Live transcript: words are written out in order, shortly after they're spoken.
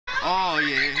Oh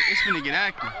yeah, it's finna get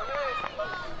active.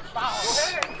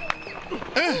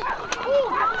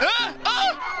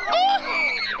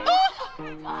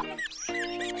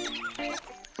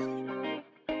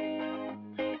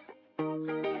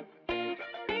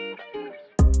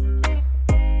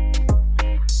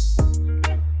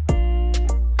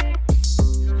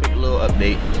 Quick little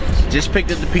update. Just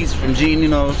picked up the pizza from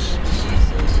Gino's.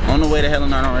 On the way to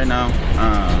Helen Arnold right now.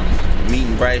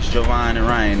 Meeting Bryce, Jovan, and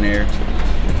Ryan there.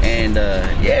 And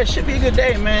yeah, it should be a good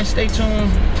day, man. Stay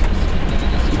tuned.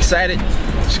 Excited.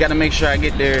 Just gotta make sure I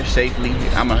get there safely.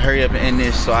 I'm gonna hurry up and end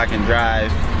this so I can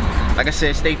drive. Like I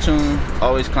said, stay tuned.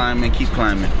 Always climbing, keep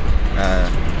climbing.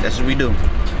 That's what we do.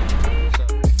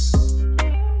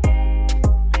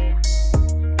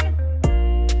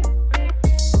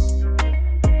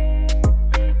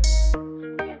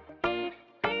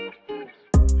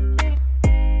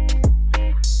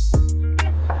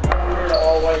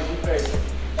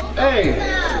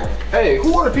 Hey,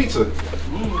 who ordered pizza?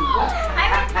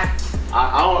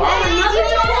 I don't know.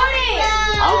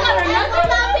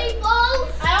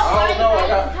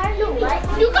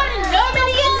 You got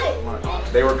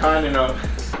a They were kind enough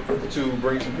to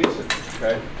bring some pizza,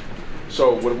 okay?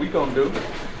 So what we gonna do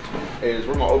is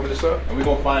we're gonna open this up and we're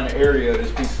gonna find the area of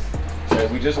this pizza. Okay?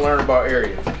 We just learned about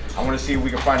areas. I wanna see if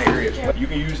we can find the areas. You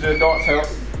can use the adults' help,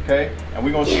 okay? And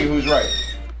we're gonna see who's right.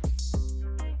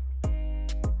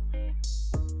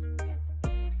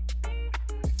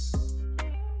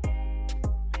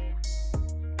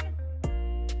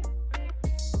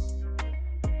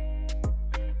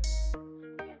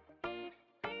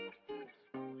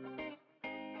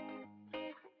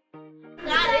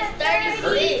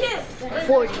 $36.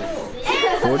 40.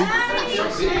 40?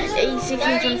 8,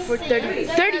 16, 24, 30.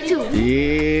 32.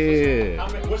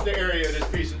 Yeah. What's the area of this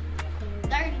pizza?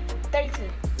 30. 32.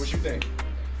 What you think?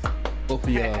 Both of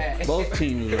y'all, both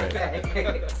teams right.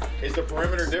 Is the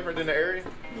perimeter different than the area?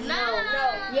 No.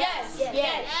 Yes.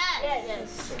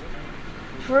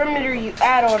 Perimeter, you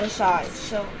add all the sides.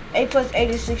 So 8 plus 8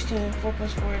 is 16. 4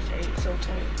 plus 4 is 8. So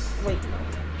 20. Wait, no.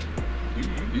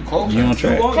 You close. You on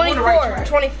track? 24.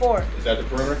 24. Is that the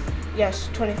perimeter? Yes,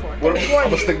 24. I'm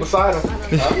gonna stick beside him.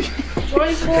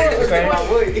 24 or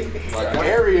 20. The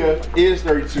area is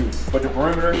 32, but the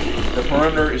perimeter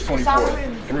is 24.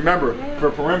 And remember, for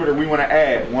perimeter, we want to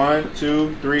add 1,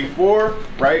 2, 3, 4,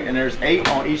 right? And there's 8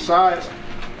 on each side.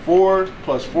 4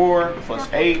 plus 4 plus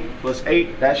 8 plus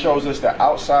 8. That shows us the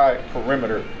outside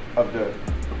perimeter of the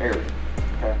area.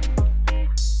 Okay.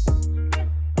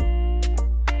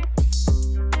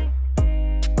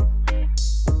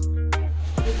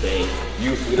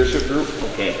 Youth leadership group.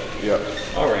 Okay. Yep.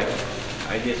 All right.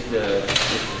 I just this is the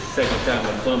second time I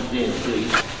bumped into you.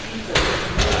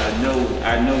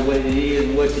 I know what it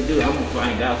is, what to do. I'm gonna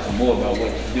find out some more about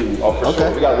what to do. Oh, for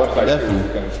sure. We got a website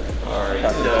Definitely. All right.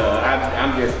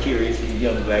 I'm just curious, as a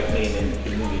young black man in the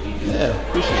community. Yeah,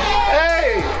 appreciate it.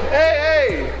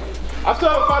 Hey! I still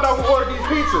haven't found out who ordered these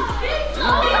pizzas.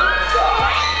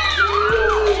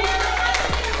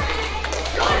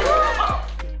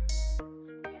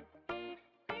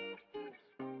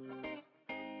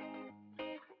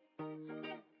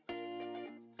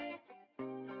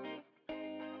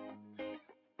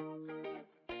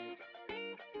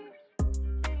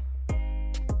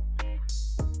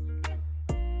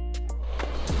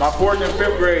 My 4th and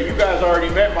 5th grade, you guys already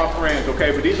met my friends,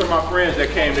 okay? But these are my friends that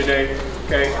came today,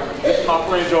 okay? This is my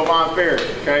friend Jovan Fair,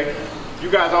 okay? You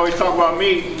guys always talk about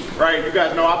me, right? You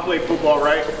guys know I play football,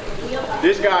 right?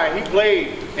 This guy, he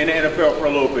played in the NFL for a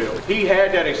little bit. He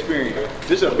had that experience.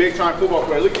 This is a big time football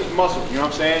player. Look at his muscles, you know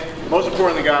what I'm saying? Most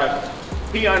importantly, guys,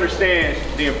 he understands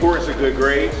the importance of good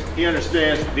grades. He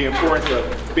understands the importance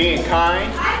of being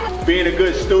kind, being a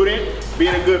good student,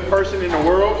 being a good person in the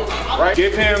world, right?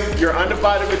 Give him your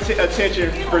undivided attention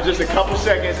for just a couple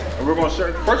seconds, and we're gonna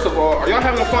start. First of all, are y'all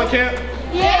having a fun camp?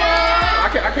 Yeah. I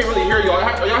can't really hear y'all.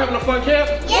 Are y'all having a fun camp?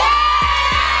 Yeah.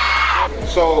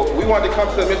 So we wanted to come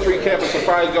to the mystery camp and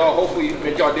surprise y'all. Hopefully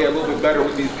make y'all day a little bit better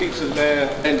with these pizzas, man.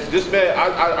 And this man,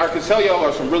 I can tell y'all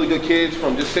are some really good kids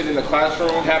from just sitting in the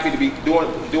classroom. Happy to be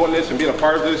doing this and being a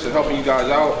part of this and helping you guys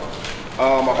out.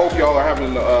 I hope y'all are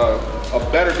having a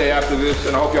better day after this,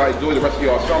 and I hope y'all enjoy the rest of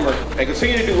y'all summer. And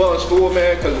continue to do well in school,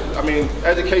 man, because, I mean,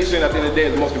 education at the end of the day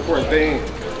is the most important thing.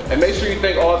 And make sure you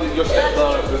thank all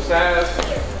the staff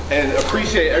and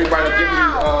appreciate everybody giving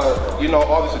you, you know,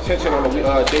 all this attention on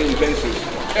a daily basis.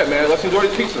 Yeah, man, let's enjoy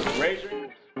this pizza.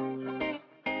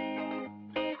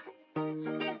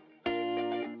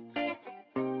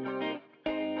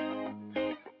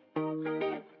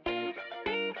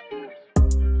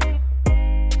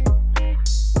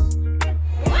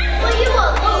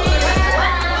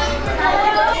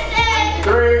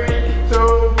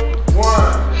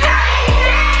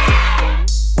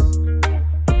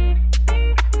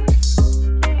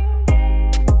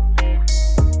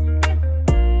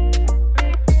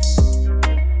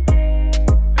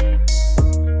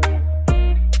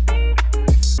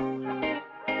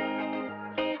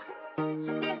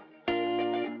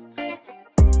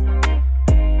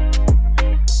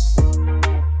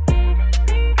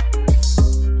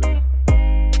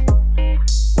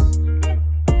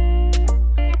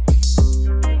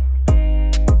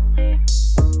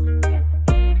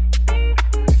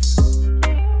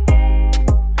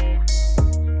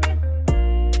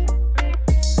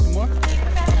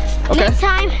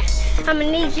 I'm gonna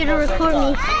need you to record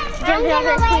me jumping off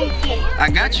that swing. I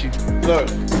got you. Look.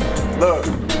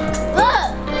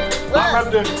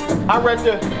 I read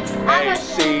the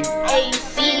AC.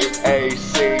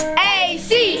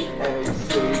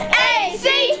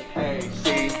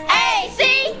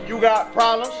 You got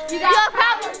problems?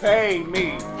 Pay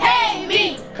me.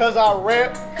 Cause I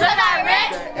rep the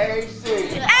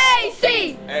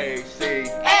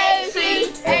AC.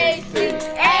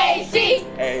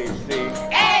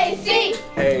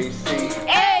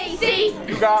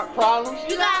 You got problems?